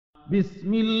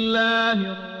بسم الله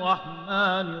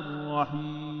الرحمن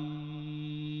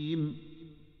الرحيم.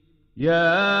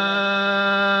 يا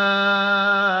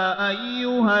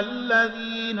أيها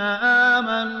الذين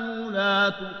آمنوا لا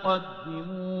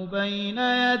تقدموا بين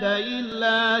يدي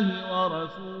الله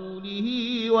ورسوله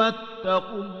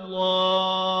واتقوا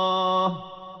الله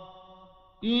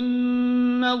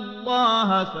إن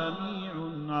الله سميع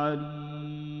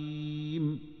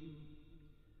عليم.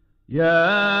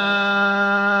 يا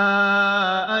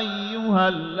أيها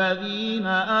الذين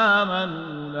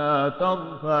آمنوا لا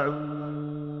ترفعوا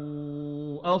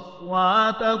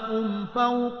أصواتكم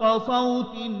فوق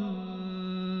صوت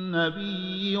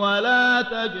النبي ولا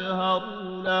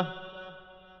تجهروا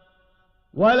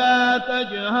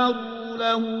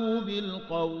له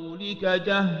بالقول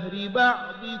كجهر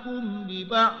بعضكم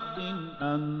لبعض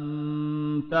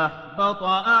أن تحبط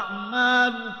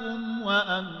أعمالكم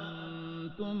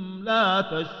وأنتم لا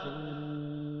تشعرون.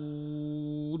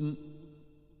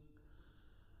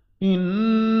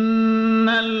 إن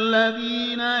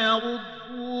الذين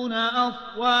يغضون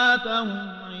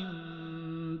أصواتهم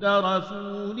عند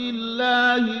رسول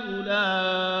الله أولئك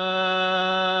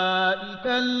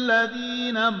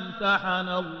الذين امتحن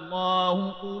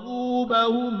الله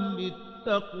قلوبهم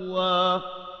للتقوى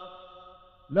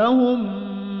لهم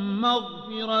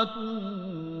مغفرة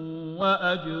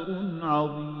وأجر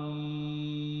عظيم.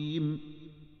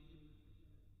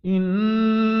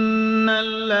 إن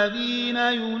الذين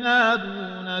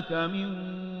ينادونك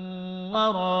من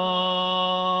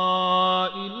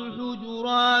وراء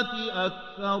الحجرات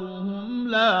أكثرهم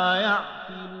لا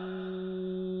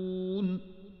يعقلون.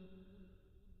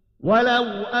 ولو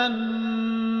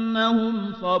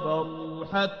أنهم صبروا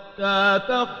حتى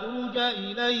تخرج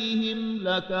إليهم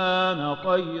لكان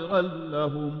خيرا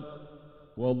لهم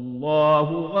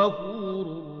والله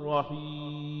غفور رحيم.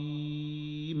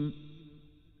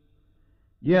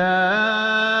 يا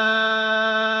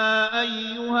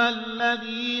أيها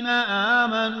الذين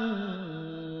آمنوا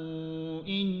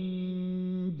إن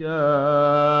جاءكم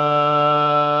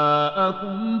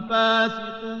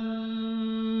فاسق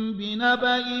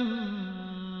بنبأ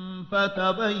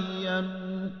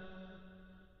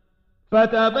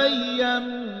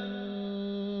فتبينوا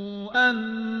أن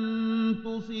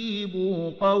تصيبوا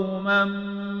قوما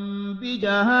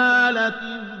بجهالة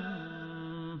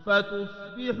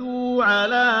فتصبحوا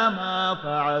على ما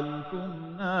فعلتم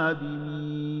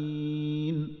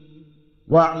نادمين.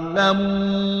 واعلموا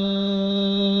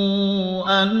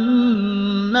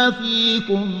أن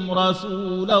فيكم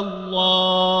رسول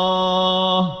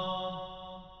الله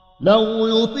لو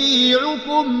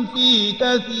يطيعكم في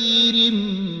كثير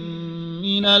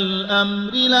من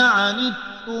الأمر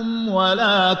لعنتم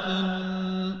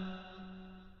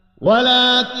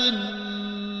ولكن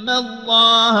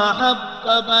الله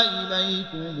حبب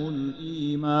إليكم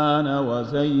الإيمان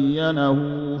وزينه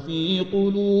في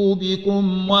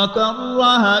قلوبكم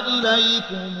وكره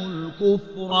إليكم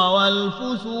الكفر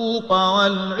والفسوق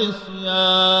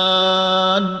والعصيان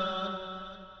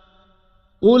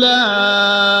أولئك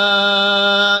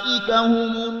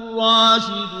هم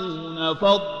الراشدون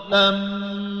فضلا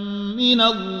من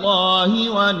الله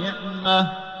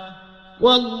ونعمة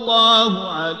والله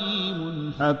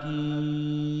عليم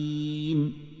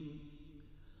حكيم.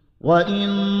 وإن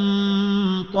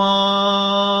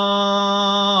طائفتان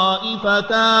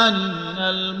من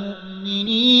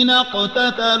المؤمنين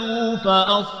اقتتلوا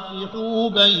فأصلحوا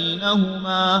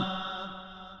بينهما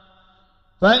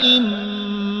فإن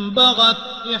بغت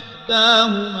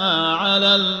إحداهما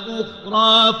على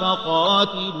الأخرى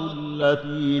فقاتلوا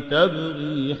التي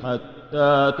تبغي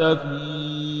حتى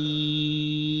تفيء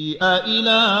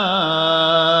إلى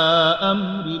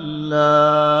أمر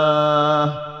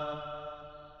الله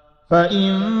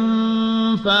فإن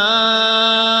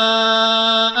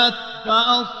فاءت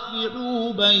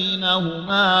فأصلحوا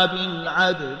بينهما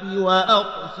بالعدل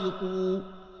وأقسطوا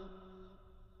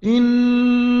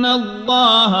إن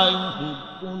الله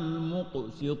يحب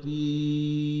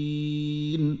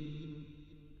المقسطين.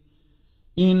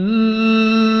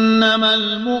 إنما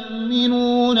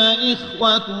المؤمنون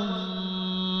إخوة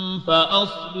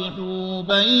فأصلحوا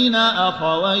بين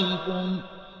أخويكم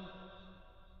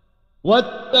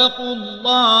واتقوا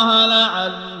الله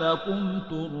لعلكم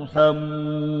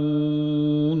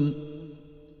ترحمون.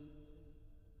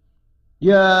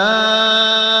 يا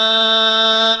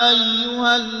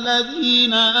أيها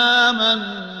الذين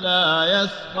آمنوا لا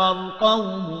يسخر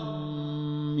قوم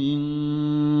من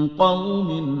قوم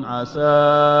عسى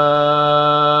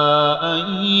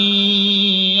أن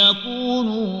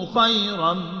يكونوا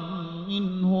خيرا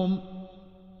منهم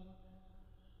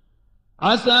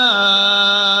عسى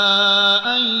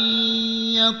أن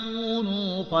يكونوا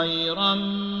خيرا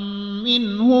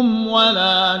منهم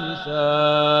ولا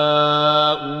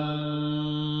نساء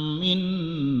من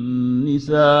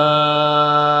نساء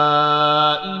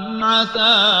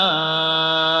عسى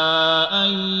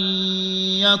أن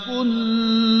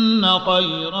يكن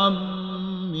خيرا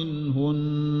منهن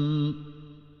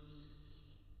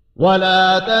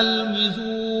ولا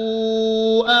تلمزوا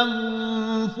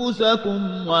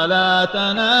أنفسكم ولا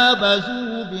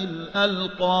تنابزوا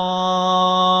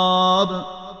بالألقاب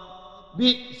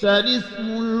بئس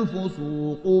الاسم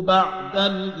الفسوق بعد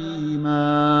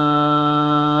الإيمان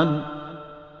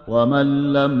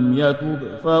ومن لم يتب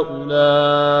فأولئك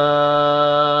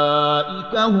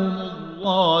هم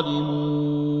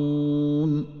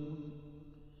الظالمون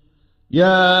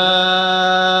يا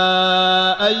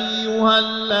أيها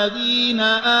الذين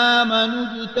آمنوا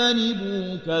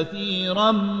اجتنبوا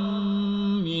كثيرا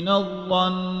من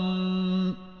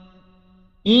الظن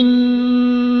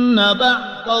إن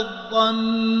بعض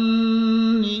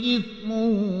الظن إثم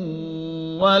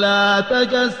ولا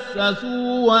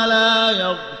تجسسوا ولا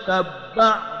يغتب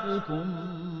بعضكم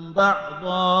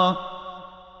بعضا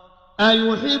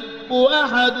أيحب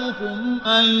أحدكم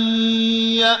أن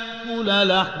يأكل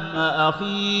لحم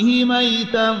أخيه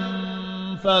ميتا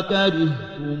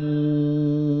فكرهتموه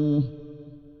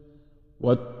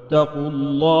واتقوا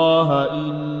الله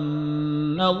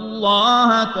إن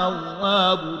الله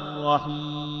تواب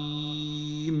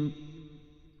رحيم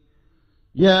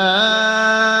يا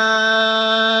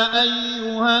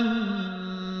أيها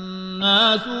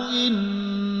الناس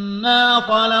إنا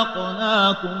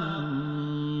خلقناكم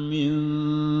من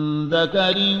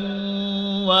ذكر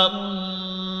وأنثى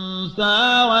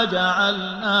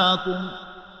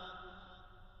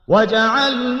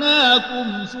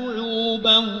وجعلناكم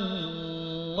شعوبا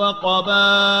وقبائل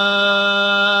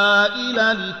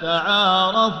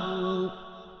لتعارفوا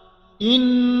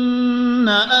إن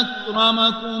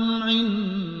أكرمكم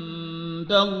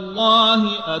عند الله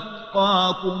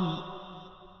أتقاكم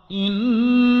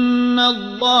إن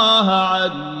الله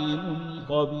عليم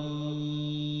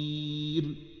خبير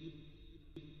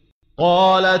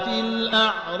قالت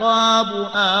الأعراب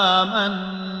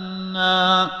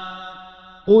آمنا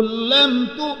قل لم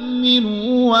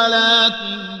تؤمنوا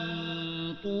ولكن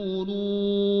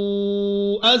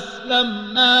قولوا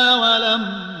أسلمنا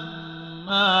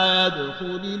ولما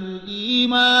يدخل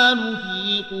الإيمان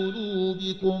في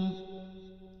قلوبكم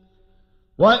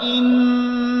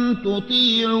وإن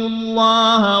تطيعوا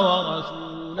الله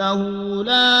ورسوله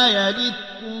لا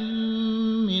يلدكم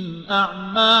من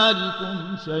أعمالكم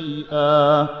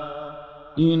شيئا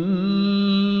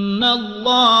إن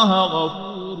الله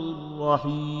غفور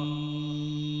رحيم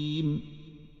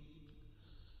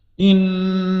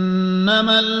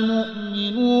إنما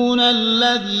المؤمنون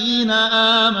الذين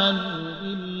آمنوا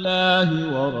بالله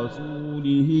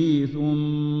ورسوله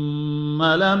ثم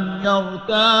لم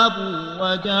يرتابوا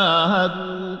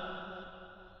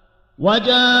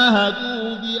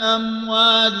وجاهدوا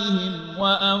بأموالهم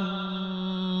وأنفسهم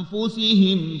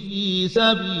في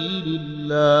سبيل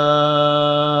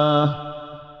الله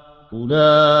أولئك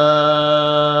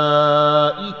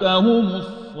هم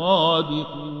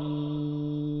الصادقون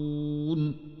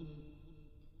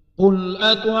قل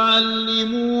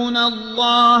أتعلمون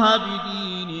الله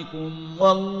بدينكم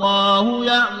والله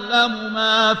يعلم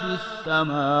ما في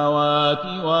السماوات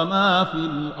وما في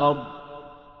الأرض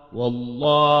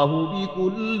والله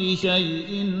بكل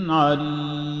شيء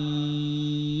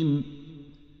عليم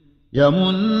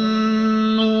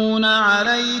يمنون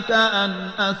عليك أن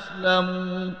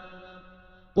أسلموا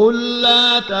قل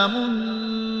لا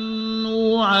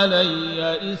تمنوا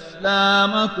علي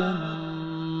إسلامكم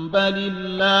بل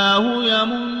الله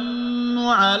يمن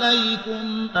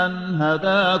عليكم أن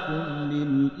هداكم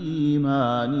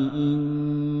للإيمان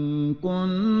إن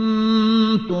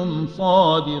كنتم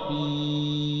صادقين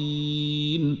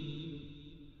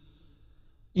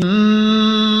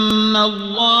إن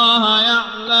الله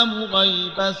يعلم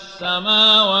غيب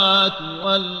السماوات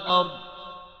والأرض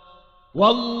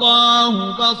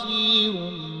والله بصير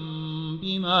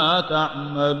بما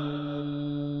تعملون